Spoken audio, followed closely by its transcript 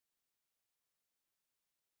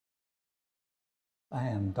I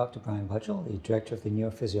am Dr. Brian Budgell, the Director of the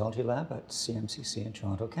Neurophysiology Lab at CMCC in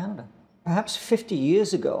Toronto, Canada. Perhaps 50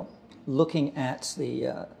 years ago, looking at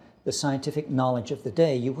the scientific knowledge of the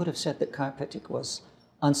day, you would have said that chiropractic was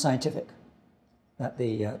unscientific, that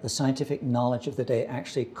the scientific knowledge of the day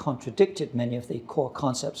actually contradicted many of the core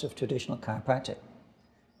concepts of traditional chiropractic.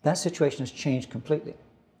 That situation has changed completely.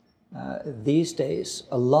 These days,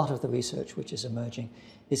 a lot of the research which is emerging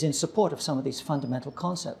is in support of some of these fundamental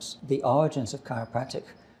concepts. The origins of chiropractic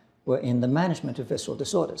were in the management of visceral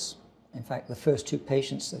disorders. In fact, the first two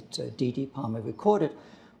patients that D.D. Palmer recorded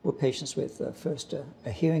were patients with first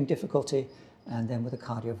a hearing difficulty and then with a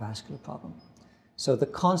cardiovascular problem. So the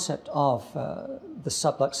concept of the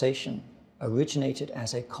subluxation originated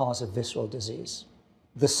as a cause of visceral disease.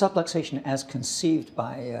 The subluxation as conceived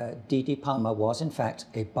by D.D. Palmer was in fact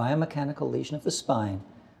a biomechanical lesion of the spine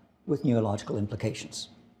with neurological implications.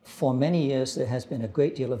 For many years there has been a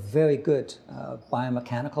great deal of very good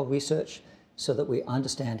biomechanical research so that we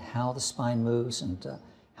understand how the spine moves and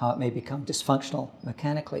how it may become dysfunctional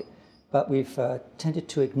mechanically, but we've tended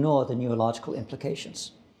to ignore the neurological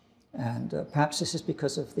implications. And perhaps this is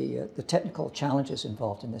because of the technical challenges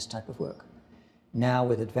involved in this type of work. Now,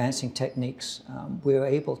 with advancing techniques, we're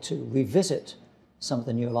able to revisit some of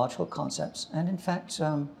the neurological concepts. And in fact,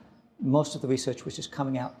 most of the research which is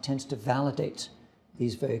coming out tends to validate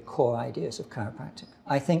these very core ideas of chiropractic.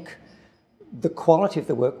 I think the quality of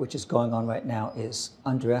the work which is going on right now is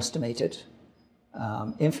underestimated.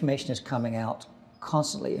 Information is coming out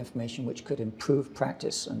constantly, information which could improve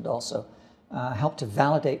practice and also help to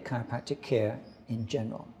validate chiropractic care in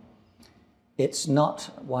general. It's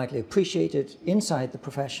not widely appreciated inside the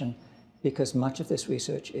profession because much of this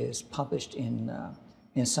research is published in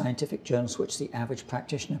scientific journals which the average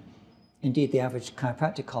practitioner, indeed the average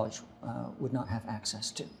chiropractic college, would not have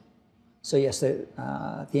access to. So yes,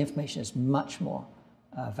 the information is much more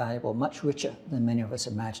valuable, much richer than many of us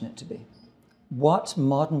imagine it to be. What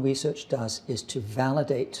modern research does is to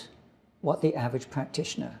validate what the average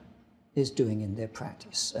practitioner is doing in their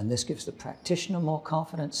practice. And this gives the practitioner more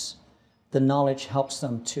confidence. The knowledge helps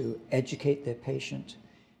them to educate their patient.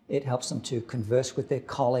 It helps them to converse with their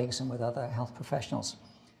colleagues and with other health professionals.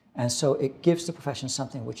 And so it gives the profession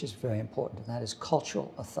something which is very important, and that is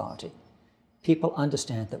cultural authority. People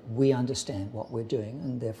understand that we understand what we're doing,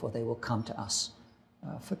 and therefore they will come to us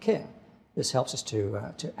for care. This helps us to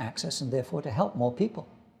access and therefore to help more people.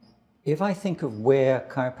 If I think of where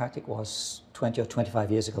chiropractic was 20 or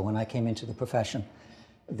 25 years ago when I came into the profession,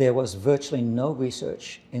 there was virtually no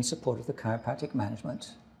research in support of the chiropractic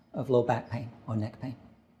management of low back pain or neck pain.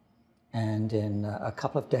 And in a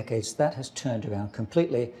couple of decades, that has turned around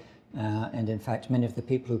completely. And in fact, many of the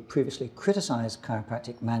people who previously criticized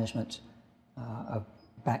chiropractic management of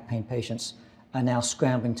back pain patients are now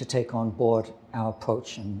scrambling to take on board our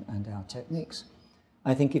approach and our techniques.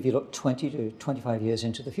 I think if you look 20 to 25 years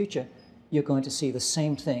into the future, you're going to see the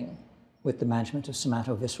same thing with the management of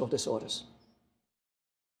somatovisceral disorders.